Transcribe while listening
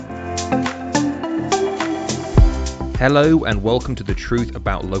Hello and welcome to the Truth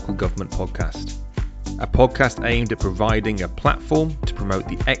About Local Government podcast, a podcast aimed at providing a platform to promote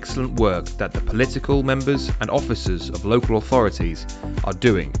the excellent work that the political members and officers of local authorities are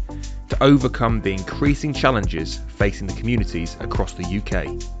doing to overcome the increasing challenges facing the communities across the UK.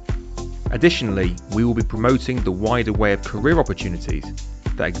 Additionally, we will be promoting the wider way of career opportunities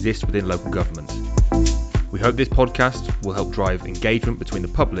that exist within local government. We hope this podcast will help drive engagement between the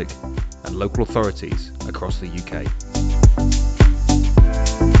public and local authorities across the UK.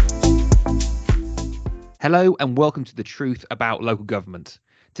 Hello and welcome to the Truth About Local Government.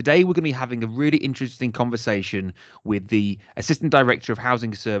 Today we're going to be having a really interesting conversation with the Assistant Director of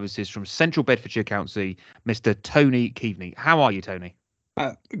Housing Services from Central Bedfordshire Council, Mr. Tony Keaveney. How are you, Tony?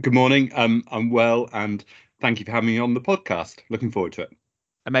 Good morning. I'm well, and thank you for having me on the podcast. Looking forward to it.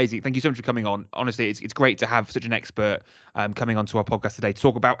 Amazing. Thank you so much for coming on. Honestly, it's great to have such an expert coming onto our podcast today to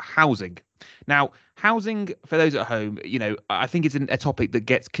talk about housing. Now, housing, for those at home, I think it's a topic that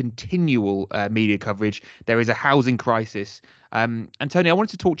gets continual media coverage. There is a housing crisis. And Tony, I wanted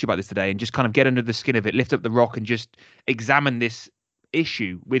to talk to you about this today and just kind of get under the skin of it, lift up the rock and just examine this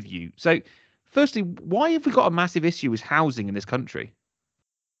issue with you. So, firstly, why have we got a massive issue with housing in this country?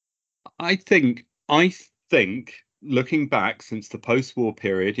 I think looking back since the post-war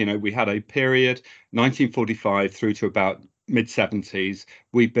period, we had a period 1945 through to about mid-70s.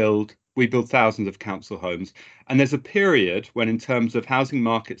 We build thousands of council homes, and there's a period when, in terms of housing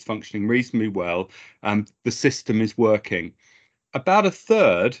markets functioning reasonably well, the system is working. About a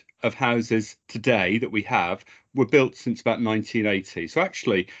third of houses today that we have were built since about 1980. So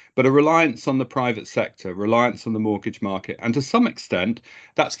actually, but a reliance on the private sector, reliance on the mortgage market. And to some extent,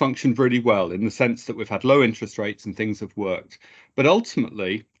 that's functioned really well in the sense that we've had low interest rates and things have worked. But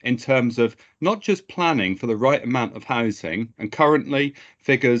ultimately, in terms of not just planning for the right amount of housing, and currently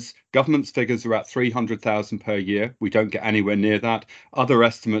government's figures are at 300,000 per year. We don't get anywhere near that. Other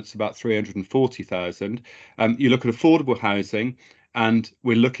estimates about 340,000. You look at affordable housing, and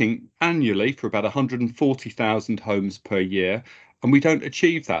we're looking annually for about 140,000 homes per year, and we don't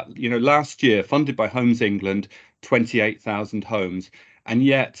achieve that. Last year, funded by Homes England, 28,000 homes, and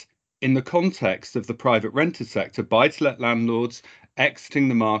yet in the context of the private renter sector, buy-to-let landlords exiting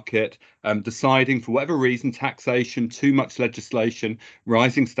the market, deciding for whatever reason, taxation, too much legislation,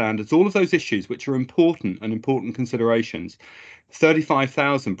 rising standards, all of those issues which are important considerations.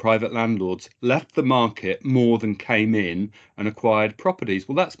 35,000 private landlords left the market more than came in and acquired properties.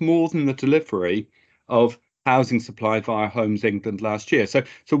 Well, that's more than the delivery of housing supply via Homes England last year. So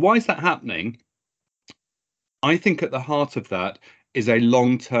why is that happening? I think at the heart of that is a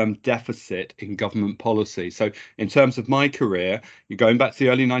long-term deficit in government policy. So in terms of my career, you're going back to the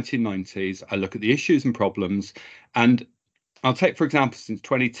early 1990s, I look at the issues and problems, and I'll take, for example, since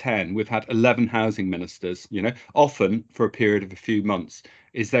 2010, we've had 11 housing ministers, often for a period of a few months.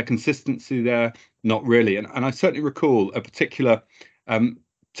 Is there consistency there? Not really. And I certainly recall a particular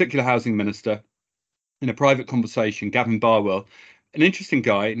housing minister in a private conversation, Gavin Barwell, an interesting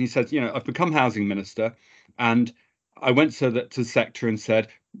guy. And he said, I've become housing minister, and I went to the sector and said,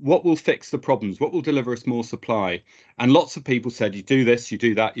 what will fix the problems? What will deliver us more supply? And lots of people said, you do this, you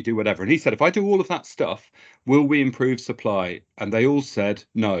do that, you do whatever. And he said, if I do all of that stuff, will we improve supply? And they all said,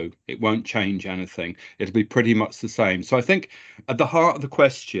 no, it won't change anything. It'll be pretty much the same. So I think at the heart of the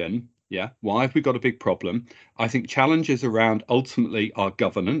question, why have we got a big problem? I think challenges around ultimately our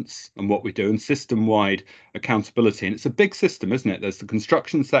governance and what we do and system-wide accountability. And it's a big system, isn't it? There's the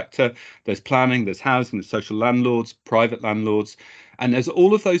construction sector, there's planning, there's housing, there's social landlords, private landlords. And there's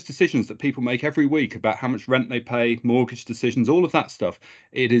all of those decisions that people make every week about how much rent they pay, mortgage decisions, all of that stuff.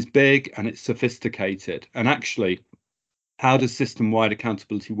 It is big and it's sophisticated. And actually, how does system-wide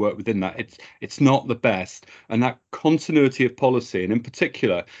accountability work within that? It's not the best. And that continuity of policy, and in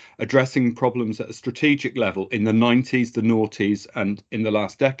particular, addressing problems at a strategic level in the 90s, the noughties, and in the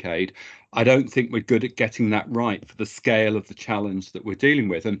last decade, I don't think we're good at getting that right for the scale of the challenge that we're dealing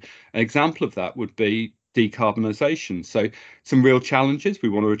with. And an example of that would be decarbonisation. So some real challenges. We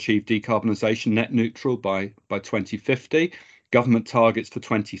want to achieve decarbonisation net neutral by 2050. Government targets for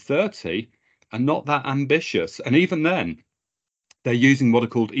 2030 are not that ambitious. And even then, they're using what are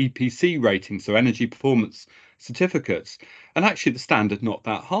called EPC ratings, so energy performance certificates. And actually the standard not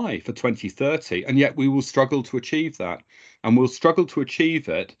that high for 2030, and yet we will struggle to achieve that. And we'll struggle to achieve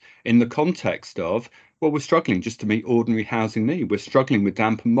it in the context of, well, we're struggling just to meet ordinary housing need. We're struggling with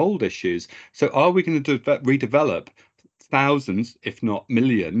damp and mold issues. So are we going to redevelop thousands, if not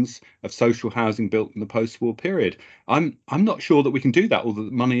millions, of social housing built in the post-war period. I'm not sure that we can do that, or that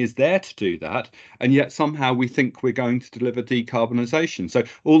the money is there to do that, and yet somehow we think we're going to deliver decarbonisation. So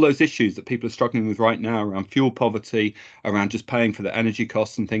all those issues that people are struggling with right now around fuel poverty, around just paying for the energy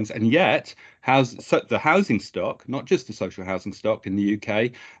costs and things, and yet the housing stock, not just the social housing stock in the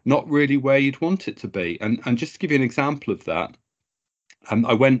UK, not really where you'd want it to be. And just to give you an example of that,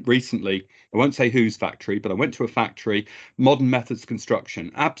 I went recently, I won't say whose factory, but I went to a factory, modern methods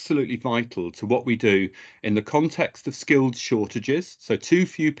construction, absolutely vital to what we do in the context of skilled shortages. So too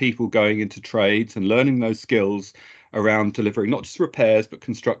few people going into trades and learning those skills around delivering not just repairs, but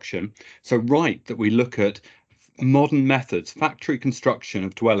construction. So right that we look at modern methods, factory construction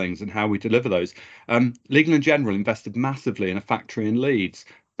of dwellings and how we deliver those. Legal and General invested massively in a factory in Leeds.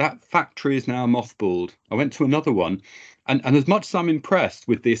 That factory is now mothballed. I went to another one, and as much as I'm impressed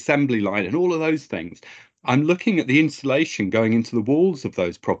with the assembly line and all of those things, I'm looking at the insulation going into the walls of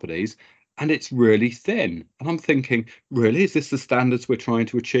those properties, and it's really thin. And I'm thinking, really, is this the standards we're trying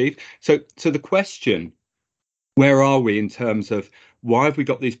to achieve? So the question, where are we in terms of why have we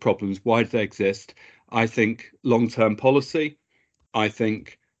got these problems? Why do they exist? I think long-term policy. I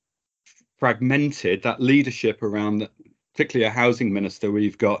think fragmented, that leadership around particularly a housing minister where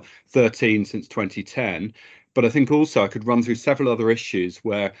you've got 13 since 2010. But I think also I could run through several other issues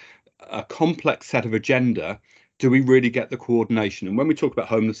where a complex set of agenda, do we really get the coordination? And when we talk about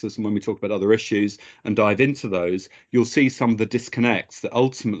homelessness and when we talk about other issues and dive into those, you'll see some of the disconnects that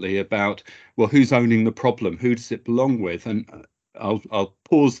ultimately about, well, who's owning the problem? Who does it belong with? And I'll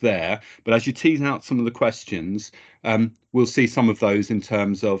pause there. But as you tease out some of the questions, we'll see some of those in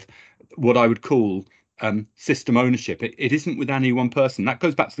terms of what I would call system ownership. It isn't with any one person. That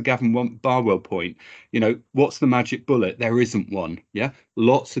goes back to the Gavin Barwell point. What's the magic bullet? There isn't one. Yeah,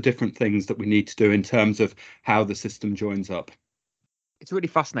 lots of different things that we need to do in terms of how the system joins up. It's really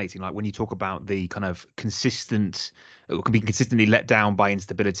fascinating, like when you talk about the kind of consistent, it can be consistently let down by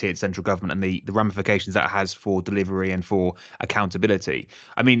instability at central government and the ramifications that has for delivery and for accountability.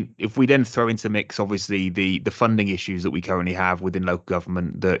 I mean, if we then throw into the mix, obviously, the funding issues that we currently have within local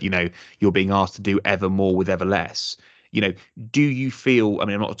government, that, you're being asked to do ever more with ever less. Do you feel, I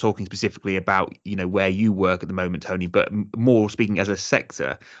mean, I'm not talking specifically about, where you work at the moment, Tony, but more speaking as a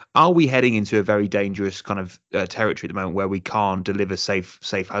sector, are we heading into a very dangerous kind of territory at the moment where we can't deliver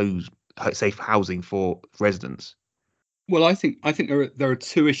safe housing for residents? Well, I think there are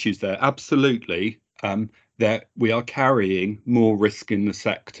two issues there. Absolutely, that we are carrying more risk in the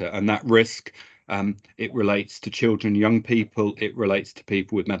sector, and that risk, it relates to children, young people, it relates to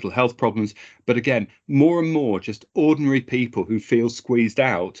people with mental health problems. But again, more and more just ordinary people who feel squeezed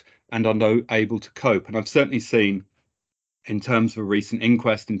out and are not able to cope. And I've certainly seen, in terms of a recent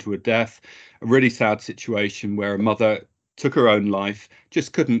inquest into a death, a really sad situation where a mother took her own life,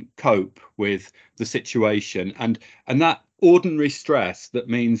 just couldn't cope with the situation. And that ordinary stress, that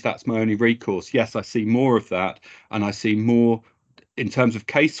means that's my only recourse. Yes, I see more of that, and I see more in terms of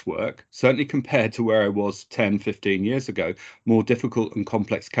casework, certainly compared to where I was 10, 15 years ago, more difficult and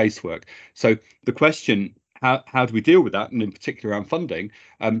complex casework. So the question, how do we deal with that? And in particular around funding,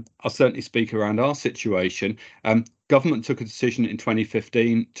 I'll certainly speak around our situation. Government took a decision in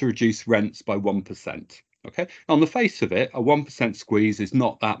 2015 to reduce rents by 1%. Okay, on the face of it, a 1% squeeze is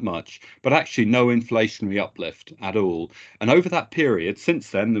not that much, but actually no inflationary uplift at all. And over that period, since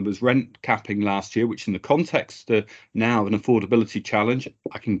then, there was rent capping last year, which in the context of now an affordability challenge,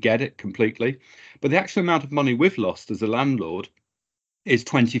 I can get it completely. But the actual amount of money we've lost as a landlord is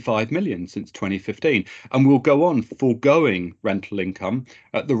 25 million since 2015, and we'll go on foregoing rental income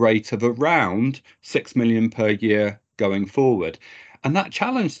at the rate of around 6 million per year going forward. And that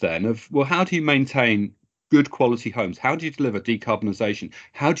challenge then of, well, how do you maintain good quality homes? How do you deliver decarbonisation?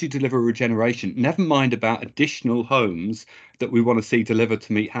 How do you deliver regeneration? Never mind about additional homes that we want to see delivered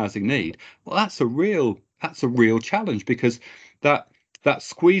to meet housing need. Well, that's a real challenge, because that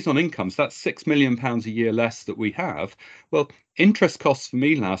squeeze on incomes, that's £6 million a year less that we have. Well, interest costs for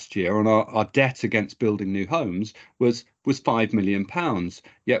me last year on our debt against building new homes was £5 million.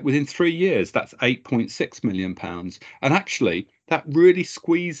 Yet within 3 years, that's £8.6 million. And actually, that really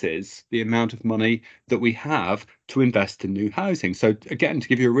squeezes the amount of money that we have to invest in new housing. So again, to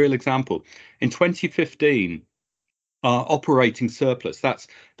give you a real example, in 2015, our operating surplus,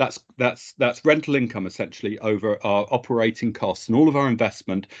 that's rental income essentially over our operating costs and all of our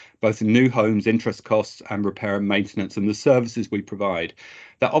investment, both in new homes, interest costs and repair and maintenance and the services we provide.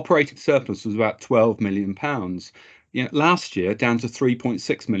 That operating surplus was about £12 million. Last year down to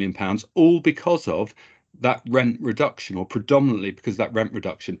 £3.6 million, all because of that rent reduction, or predominantly because of that rent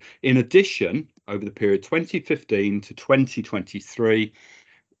reduction. In addition, over the period 2015 to 2023,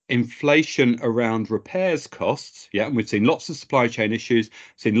 inflation around repairs costs, and we've seen lots of supply chain issues,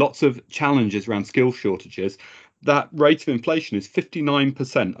 seen lots of challenges around skill shortages. That rate of inflation is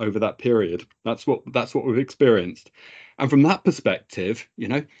 59% over that period. That's what we've experienced. And from that perspective,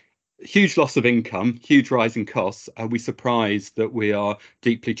 huge loss of income, huge rise in costs. Are we surprised that we are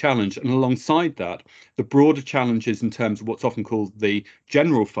deeply challenged? And alongside that, the broader challenges in terms of what's often called the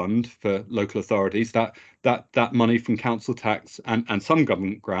general fund for local authorities, that money from council tax and some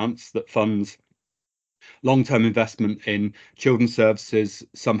government grants that funds long-term investment in children's services,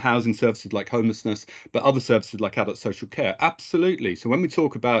 some housing services like homelessness, but other services like adult social care. Absolutely. So when we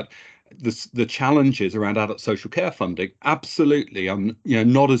talk about the challenges around adult social care funding, absolutely,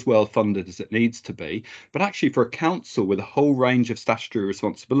 not as well funded as it needs to be. But actually, for a council with a whole range of statutory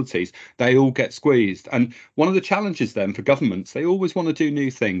responsibilities, they all get squeezed. And one of the challenges then for governments, they always want to do new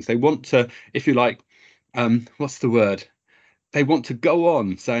things. They want to, if you like, what's the word? They want to go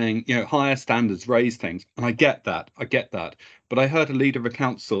on saying, higher standards, raise things. And I get that. But I heard a leader of a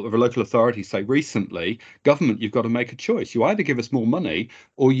council, of a local authority, say recently, government, you've got to make a choice. You either give us more money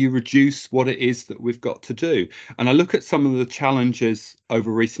or you reduce what it is that we've got to do. And I look at some of the challenges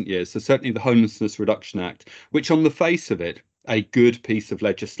over recent years. So certainly the Homelessness Reduction Act, which on the face of it, a good piece of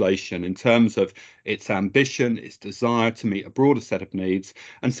legislation in terms of its ambition, its desire to meet a broader set of needs,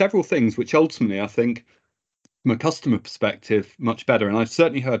 and several things which ultimately I think from a customer perspective, much better. And I've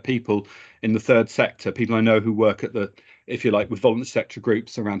certainly heard people in the third sector, people I know who work at the, if you like, with voluntary sector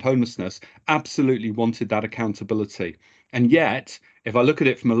groups around homelessness, absolutely wanted that accountability. And yet, if I look at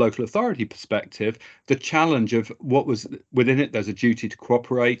it from a local authority perspective, the challenge of what was within it, there's a duty to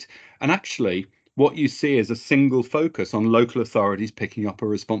cooperate. And actually, what you see is a single focus on local authorities picking up a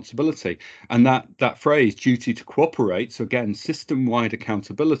responsibility. And that phrase, duty to cooperate, so again, system-wide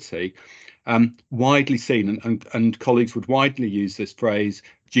accountability, widely seen, and colleagues would widely use this phrase,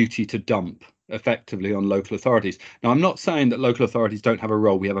 duty to dump, effectively on local authorities. Now, I'm not saying that local authorities don't have a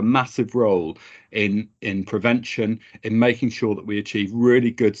role. We have a massive role in prevention, in making sure that we achieve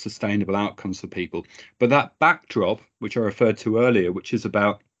really good, sustainable outcomes for people. But that backdrop, which I referred to earlier, which is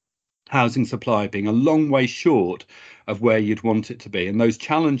about housing supply being a long way short of where you'd want it to be, and those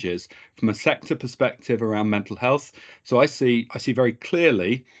challenges from a sector perspective around mental health. So I see very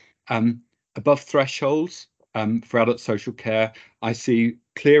clearly above thresholds for adult social care. I see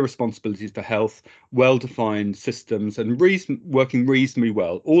clear responsibilities for health, well-defined systems, and working reasonably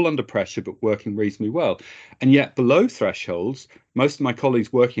well, all under pressure, but working reasonably well. And yet below thresholds, most of my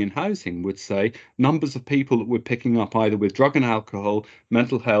colleagues working in housing would say numbers of people that we're picking up either with drug and alcohol,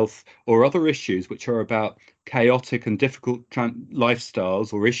 mental health, or other issues which are about chaotic and difficult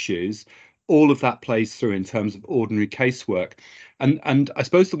lifestyles or issues, all of that plays through in terms of ordinary casework. And I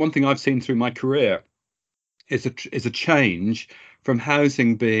suppose the one thing I've seen through my career is a change from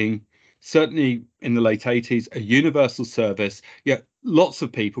housing being, certainly in the late 80s, a universal service. Yeah, lots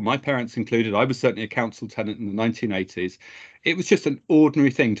of people, my parents included, I was certainly a council tenant in the 1980s. It was just an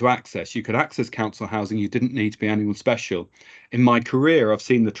ordinary thing to access. You could access council housing. You didn't need to be anyone special. In my career, I've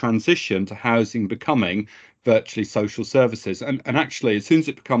seen the transition to housing becoming virtually social services. And actually, as soon as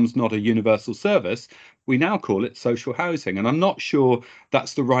it becomes not a universal service, we now call it social housing. And I'm not sure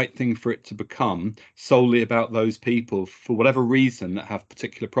that's the right thing for it to become solely about those people, for whatever reason, that have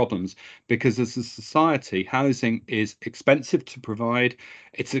particular problems. Because as a society, housing is expensive to provide.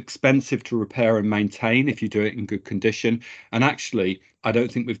 It's expensive to repair and maintain if you do it in good condition. And actually, I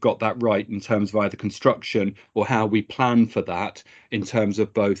don't think we've got that right in terms of either construction or how we plan for that in terms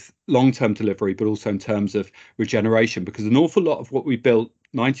of both long-term delivery, but also in terms of regeneration, because an awful lot of what we built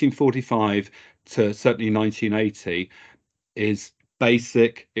 1945 to certainly 1980 is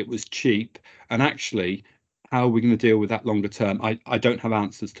basic, it was cheap, and actually, how are we going to deal with that longer term? I don't have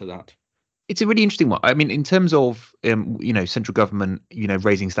answers to that. It's a really interesting one. I mean, in terms of central government,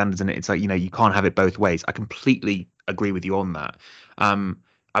 raising standards, and it's like, you can't have it both ways. I completely agree with you on that.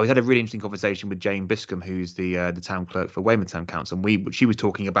 I had a really interesting conversation with Jane Biscombe, who's the town clerk for Weymouth Town Council, and she was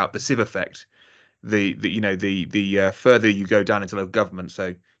talking about the sieve effect. The further you go down into local government,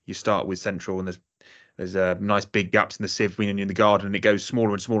 so you start with central, and there's nice big gaps in the sieve when you're in the garden, and it goes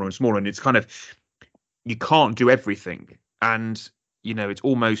smaller and smaller and smaller, and it's kind of, you can't do everything. And it's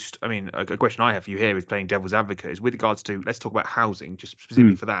almost, I mean, a question I have for you here is playing devil's advocate, is with regards to, let's talk about housing, just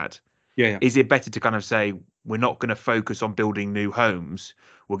specifically for that. Yeah. Is it better to kind of say, we're not going to focus on building new homes,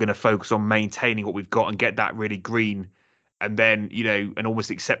 we're going to focus on maintaining what we've got and get that really green, and then, and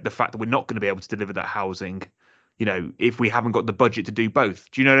almost accept the fact that we're not going to be able to deliver that housing, if we haven't got the budget to do both.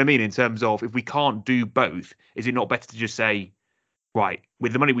 Do you know what I mean? In terms of, if we can't do both, is it not better to just say, right,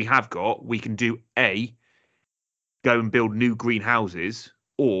 with the money we have got, we can do A, go and build new greenhouses,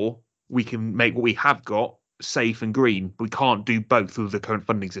 or we can make what we have got safe and green. But we can't do both with the current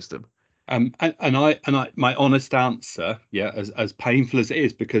funding system. My honest answer, yeah, as painful as it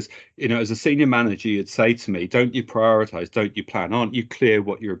is, because as a senior manager, you'd say to me, "Don't you prioritize? Don't you plan? Aren't you clear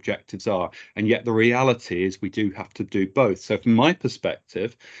what your objectives are?" And yet the reality is we do have to do both. So from my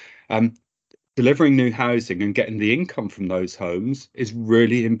perspective, delivering new housing and getting the income from those homes is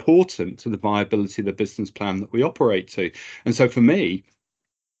really important to the viability of the business plan that we operate to. And so for me,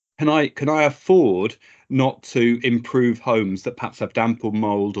 can I afford not to improve homes that perhaps have damp or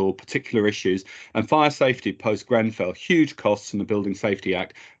mold or particular issues? And fire safety post Grenfell, huge costs in the Building Safety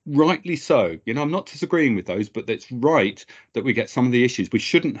Act, rightly so. I'm not disagreeing with those, but it's right that we get some of the issues. We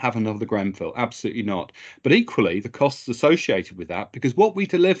shouldn't have another Grenfell, absolutely not. But equally, the costs associated with that, because what we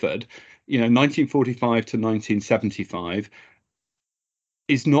delivered, 1945 to 1975,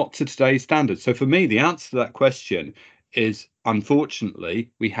 is not to today's standards. So for me, the answer to that question is,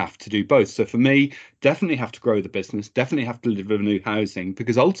 unfortunately, we have to do both. So for me, definitely have to grow the business, definitely have to deliver new housing,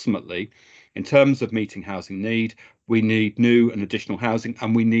 because ultimately, in terms of meeting housing need, we need new and additional housing,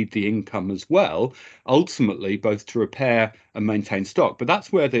 and we need the income as well, ultimately, both to repair and maintain stock. But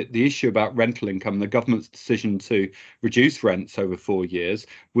that's where the issue about rental income, the government's decision to reduce rents over 4 years,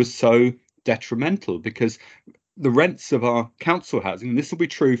 was so detrimental, because the rents of our council housing, and this will be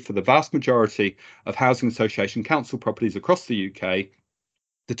true for the vast majority of housing association council properties across the UK,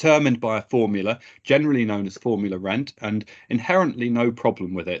 determined by a formula generally known as formula rent, and inherently no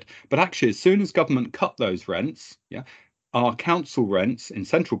problem with it. But actually, as soon as government cut those rents, our council rents in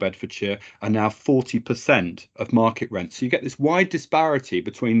Central Bedfordshire are now 40% of market rent. So you get this wide disparity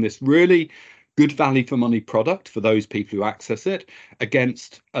between this really good value for money product for those people who access it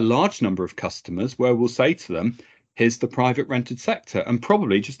against a large number of customers, where we'll say to them, here's the private rented sector. And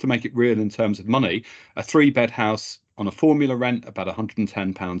probably, just to make it real in terms of money, a 3-bed house on a formula rent, about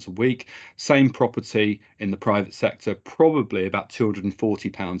 £110 a week. Same property in the private sector, probably about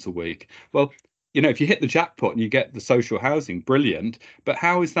 £240 a week. Well, if you hit the jackpot and you get the social housing, brilliant. But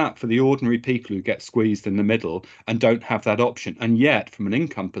how is that for the ordinary people who get squeezed in the middle and don't have that option? And yet, from an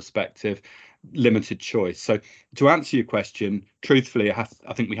income perspective, limited choice. So to answer your question, truthfully, I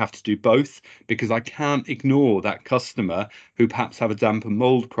think we have to do both, because I can't ignore that customer who perhaps have a damp and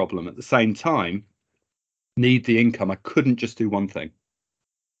mold problem at the same time need the income. I couldn't just do one thing.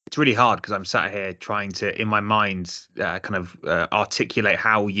 It's really hard because I'm sat here trying to, in my mind, articulate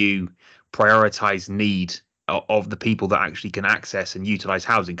how you prioritize need of the people that actually can access and utilize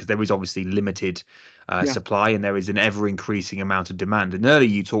housing, because there is obviously limited supply, and there is an ever increasing amount of demand. And earlier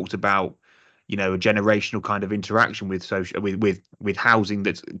you talked about a generational kind of interaction with social with housing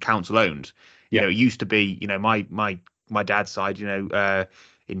that's council owned. It used to be, my dad's side,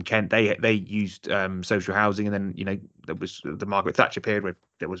 in Kent, they used social housing, and then there was the Margaret Thatcher period where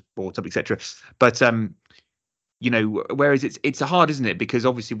that was bought up, etc. But whereas it's hard, isn't it? Because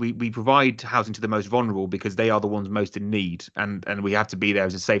obviously we provide housing to the most vulnerable because they are the ones most in need, and we have to be there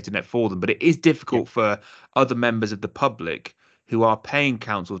as a safety net for them. But it is difficult for other members of the public who are paying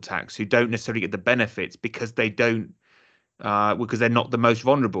council tax, who don't necessarily get the benefits because they don't, because they're not the most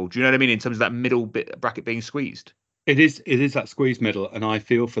vulnerable. Do you know what I mean? In terms of that middle bracket being squeezed. It is that squeeze middle, and I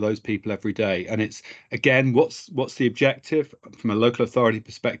feel for those people every day. And it's, again, what's the objective from a local authority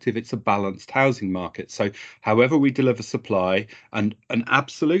perspective? It's a balanced housing market. So however we deliver supply, and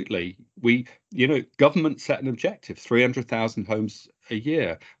absolutely, we, government set an objective, 300,000 homes a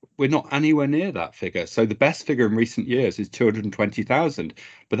year. We're not anywhere near that figure. So the best figure in recent years is 220,000,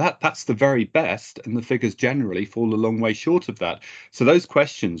 but that's the very best, and the figures generally fall a long way short of that. So those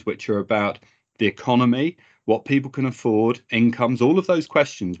questions, which are about the economy, what people can afford, incomes, all of those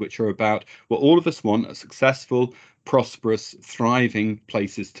questions, which are about what all of us want, are successful, prosperous, thriving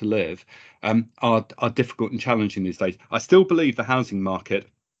places to live, are difficult and challenging these days. I still believe the housing market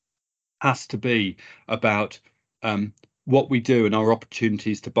has to be about what we do and our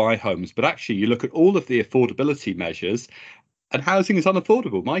opportunities to buy homes. But actually, you look at all of the affordability measures, and housing is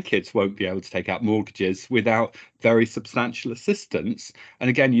unaffordable. My kids won't be able to take out mortgages without very substantial assistance.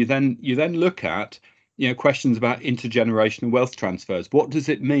 And again, you then look at questions about intergenerational wealth transfers. What does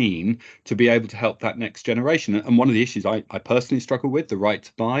it mean to be able to help that next generation? And one of the issues I personally struggle with, the right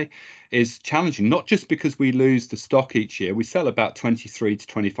to buy, is challenging, not just because we lose the stock each year. We sell about 23 to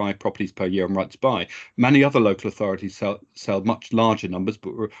 25 properties per year on right to buy. Many other local authorities sell much larger numbers,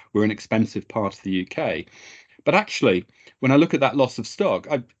 but we're an expensive part of the UK. But actually, when I look at that loss of stock,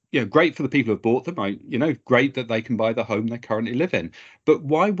 great for the people who've bought them. Great that they can buy the home they currently live in. But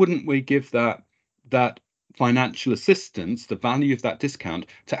why wouldn't we give that financial assistance, the value of that discount,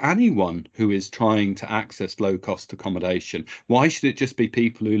 to anyone who is trying to access low cost accommodation? Why should it just be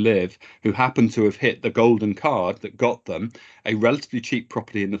people who happen to have hit the golden card that got them a relatively cheap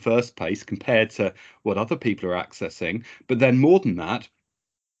property in the first place compared to what other people are accessing? But then more than that,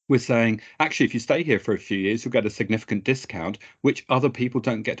 we're saying, actually, if you stay here for a few years, you'll get a significant discount, which other people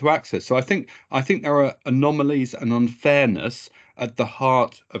don't get to access. So I think there are anomalies and unfairness at the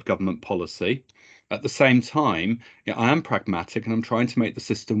heart of government policy. At the same time, I am pragmatic and I'm trying to make the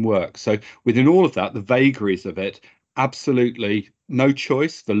system work. So within all of that, the vagaries of it, absolutely no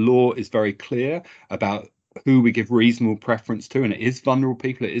choice. The law is very clear about who we give reasonable preference to, and it is vulnerable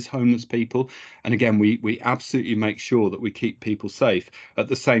people, it is homeless people. And again, we absolutely make sure that we keep people safe. At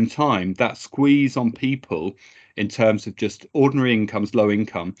the same time, that squeeze on people in terms of just ordinary incomes, low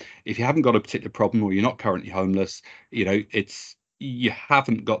income, if you haven't got a particular problem or you're not currently homeless, you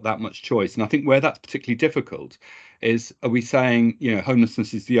haven't got that much choice. And I think where that's particularly difficult is, are we saying,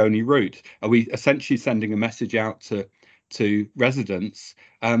 homelessness is the only route? Are we essentially sending a message out to residents,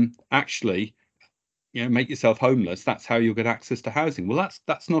 actually, make yourself homeless, that's how you'll get access to housing? Well,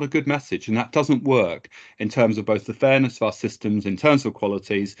 that's not a good message, and that doesn't work in terms of both the fairness of our systems, in terms of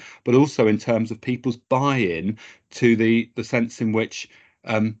qualities, but also in terms of people's buy-in to the sense in which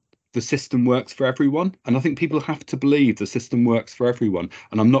the system works for everyone. And I think people have to believe the system works for everyone,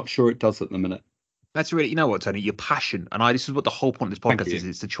 and I'm not sure it does at the minute. That's really, you know what, Tony, your passion. And this is what the whole point of this podcast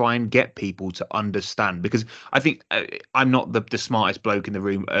is to try and get people to understand, because I think I'm not the smartest bloke in the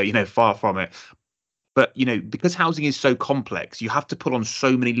room, far from it. But, because housing is so complex, you have to put on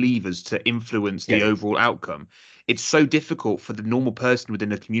so many levers to influence the overall outcome. It's so difficult for the normal person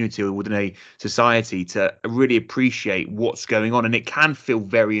within a community or within a society to really appreciate what's going on. And it can feel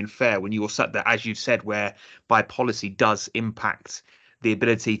very unfair when you're sat there, as you've said, where by policy does impact the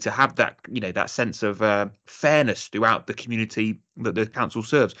ability to have that, that sense of fairness throughout the community that the council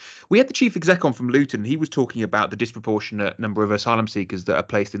serves. We had the chief exec on from Luton. He was talking about the disproportionate number of asylum seekers that are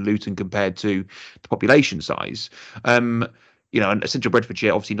placed in Luton compared to the population size. And Central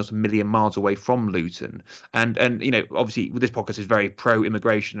Bedfordshire, obviously not a million miles away from Luton. And obviously this podcast is very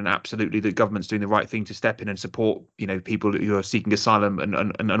pro-immigration, and absolutely the government's doing the right thing to step in and support, people who are seeking asylum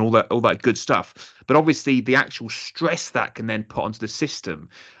and all that good stuff. But obviously the actual stress that can then put onto the system,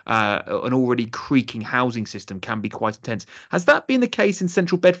 an already creaking housing system, can be quite intense. Has that been the case in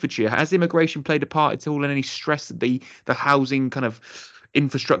Central Bedfordshire? Has immigration played a part at all in any stress that the housing kind of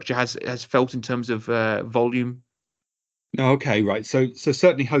infrastructure has felt in terms of volume? Okay, right. So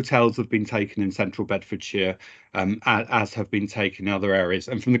certainly hotels have been taken in Central Bedfordshire, as have been taken in other areas.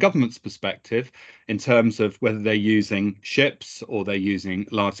 And from the government's perspective, in terms of whether they're using ships or they're using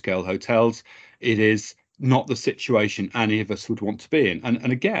large-scale hotels, it is not the situation any of us would want to be in.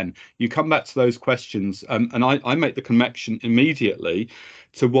 And again, you come back to those questions, and I make the connection immediately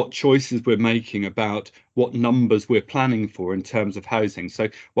to what choices we're making about what numbers we're planning for in terms of housing. So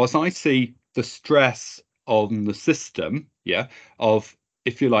whilst I see the stress on the system, of,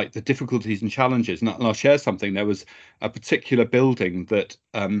 if you like, the difficulties and challenges. And I'll share something. There was a particular building that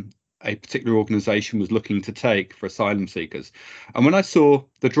a particular organisation was looking to take for asylum seekers. And when I saw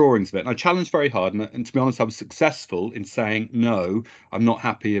the drawings of it, and I challenged very hard, and to be honest, I was successful in saying, no, I'm not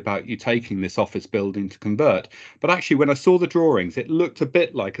happy about you taking this office building to convert. But actually, when I saw the drawings, it looked a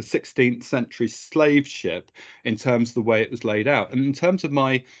bit like a 16th century slave ship in terms of the way it was laid out. And in terms of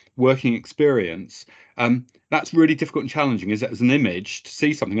my working experience, that's really difficult and challenging, as an image, to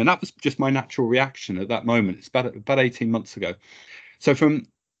see something. And that was just my natural reaction at that moment. It's about 18 months ago. So from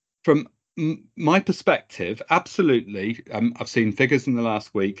my perspective, absolutely, I've seen figures in the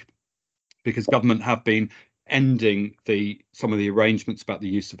last week, because government have been ending some of the arrangements about the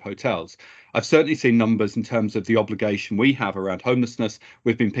use of hotels. I've certainly seen numbers in terms of the obligation we have around homelessness.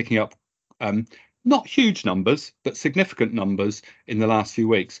 We've been picking up not huge numbers, but significant numbers in the last few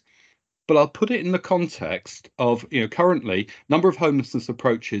weeks. But I'll put it in the context of, currently number of homelessness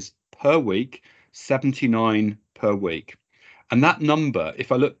approaches per week, 79 per week. And that number,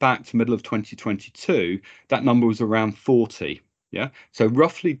 if I look back to middle of 2022, that number was around 40. Yeah. So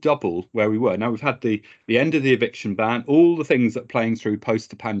roughly double where we were. Now we've had the end of the eviction ban, all the things that are playing through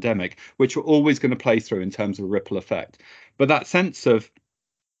post the pandemic, which are always going to play through in terms of a ripple effect. But that sense of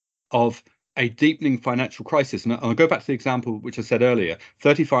a deepening financial crisis, and I'll go back to the example which I said earlier,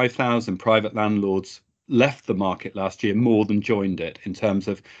 35,000 private landlords left the market last year, more than joined it in terms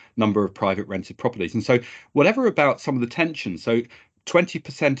of number of private rented properties. And so whatever about some of the tension, so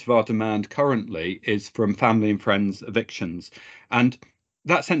 20% of our demand currently is from family and friends evictions. And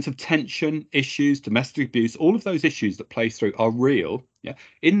that sense of tension, issues, domestic abuse, all of those issues that play through are real. Yeah.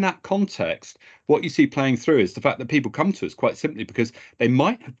 In that context, what you see playing through is the fact that people come to us quite simply because they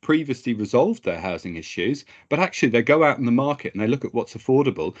might have previously resolved their housing issues, but actually they go out in the market and they look at what's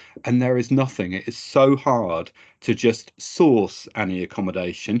affordable, and there is nothing. It is so hard to just source any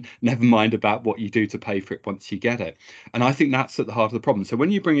accommodation, never mind about what you do to pay for it once you get it. And I think that's at the heart of the problem. So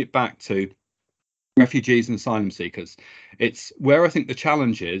when you bring it back to refugees and asylum seekers, it's where I think the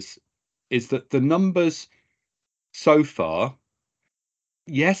challenge is that the numbers so far,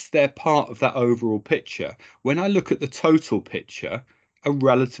 yes, they're part of that overall picture. When I look at the total picture, a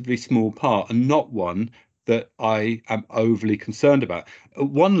relatively small part, and not one that I am overly concerned about. At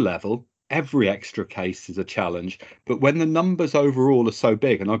one level, every extra case is a challenge, but when the numbers overall are so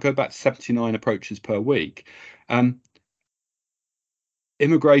big, and I'll go back to 79 approaches per week,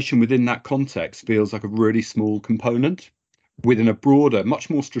 immigration within that context feels like a really small component within a broader,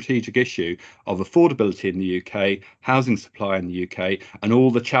 much more strategic issue of affordability in the UK, housing supply in the UK, and all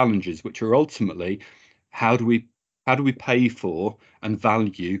the challenges which are ultimately how do we pay for and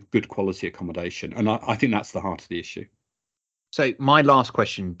value good quality accommodation? And I think that's the heart of the issue. So my last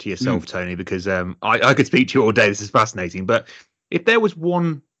question to yourself, Tony, because I could speak to you all day. This is fascinating. But if there was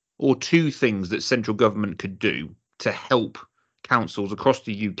one or two things that central government could do to help councils across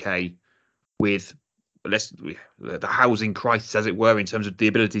the UK with the housing crisis, as it were, in terms of the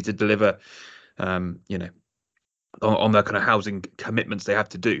ability to deliver, on their kind of housing commitments they have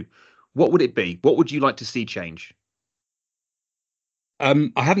to do, what would it be? What would you like to see change?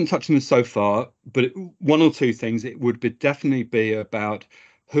 I haven't touched on this so far, but one or two things. It would definitely be about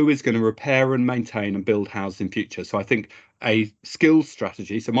who is going to repair and maintain and build houses in future. So I think a skills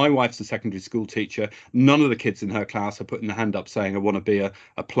strategy. So my wife's a secondary school teacher. None of the kids in her class are putting their hand up saying, I want to be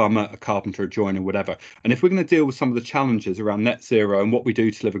a plumber, a carpenter, a joiner, whatever. And if we're going to deal with some of the challenges around net zero and what we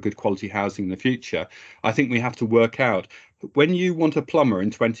do to deliver good quality housing in the future, I think we have to work out, when you want a plumber in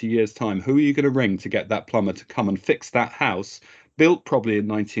 20 years' time, who are you going to ring to get that plumber to come and fix that house, built probably in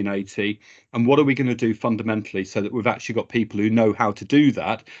 1980, and what are we going to do fundamentally so that we've actually got people who know how to do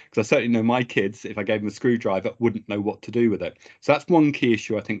that? Because I certainly know my kids, if I gave them a screwdriver, wouldn't know what to do with it. So that's one key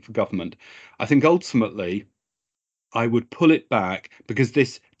issue, I think, for government. I think ultimately I would pull it back, because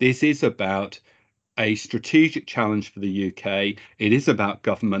this is about a strategic challenge for the UK. It is about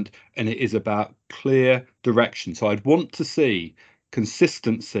government, and it is about clear direction. So I'd want to see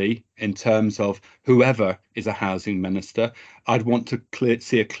consistency in terms of whoever is a housing minister. I'd want to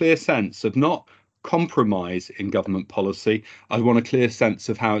see a clear sense of not compromise in government policy. I'd want a clear sense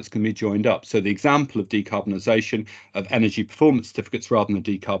of how it's going to be joined up. So the example of decarbonisation, of energy performance certificates rather than a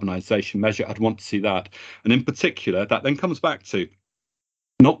decarbonisation measure, I'd want to see that. And in particular, that then comes back to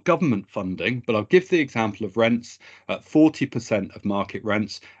not government funding, but I'll give the example of rents at 40% of market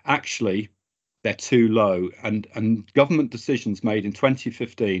rents. Actually, they're too low, and government decisions made in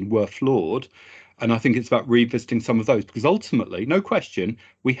 2015 were flawed. And I think it's about revisiting some of those, because ultimately, no question,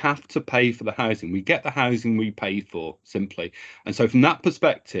 we have to pay for the housing. We get the housing we pay for, simply. And so from that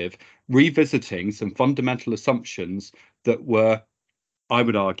perspective, revisiting some fundamental assumptions that were, I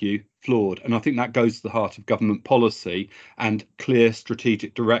would argue, flawed. And I think that goes to the heart of government policy and clear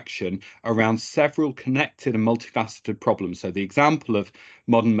strategic direction around several connected and multifaceted problems. So the example of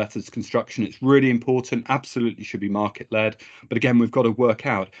modern methods construction, it's really important, absolutely should be market led. But again, we've got to work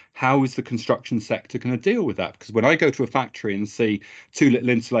out, how is the construction sector going to deal with that? Because when I go to a factory and see too little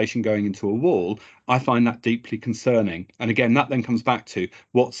insulation going into a wall, I find that deeply concerning. And again, that then comes back to,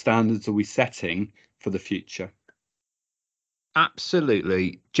 what standards are we setting for the future?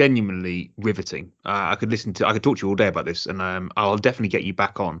 Absolutely, genuinely riveting. I could talk to you all day about this, and I'll definitely get you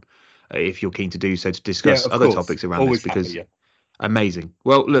back on if you're keen to do so, to discuss other topics around Always this, because happy, yeah. Amazing.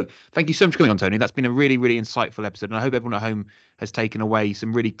 Well, look, thank you so much for coming on, Tony. That's been a really, really insightful episode, and I hope everyone at home has taken away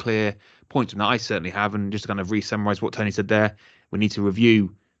some really clear points from that. I certainly have, and just to kind of re-summarize what Tony said there, we need to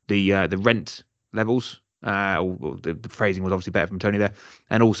review the rent levels. Or the phrasing was obviously better from Tony there,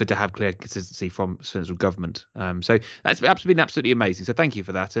 and also to have clear consistency from central government. So that's been absolutely amazing. So thank you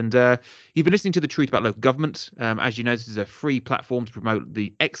for that. And you've been listening to The Truth About Local Government. As you know, this is a free platform to promote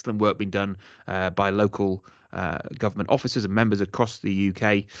the excellent work being done by local government officers and members across the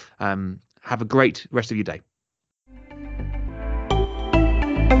UK. Have a great rest of your day.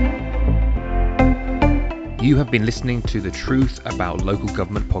 You have been listening to The Truth About Local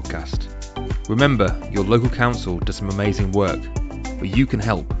Government podcast. Remember, your local council does some amazing work, but you can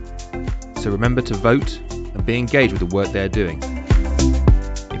help. So remember to vote and be engaged with the work they're doing.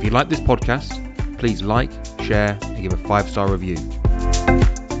 If you like this podcast, please like, share, and give a 5-star review.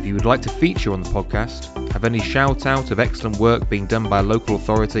 If you would like to feature on the podcast, have any shout out of excellent work being done by a local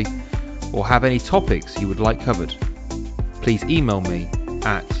authority, or have any topics you would like covered, please email me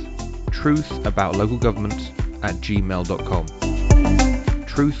at truthaboutlocalgovernment@gmail.com.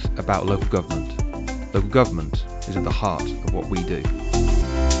 Truth about local government. Local government is at the heart of what we do.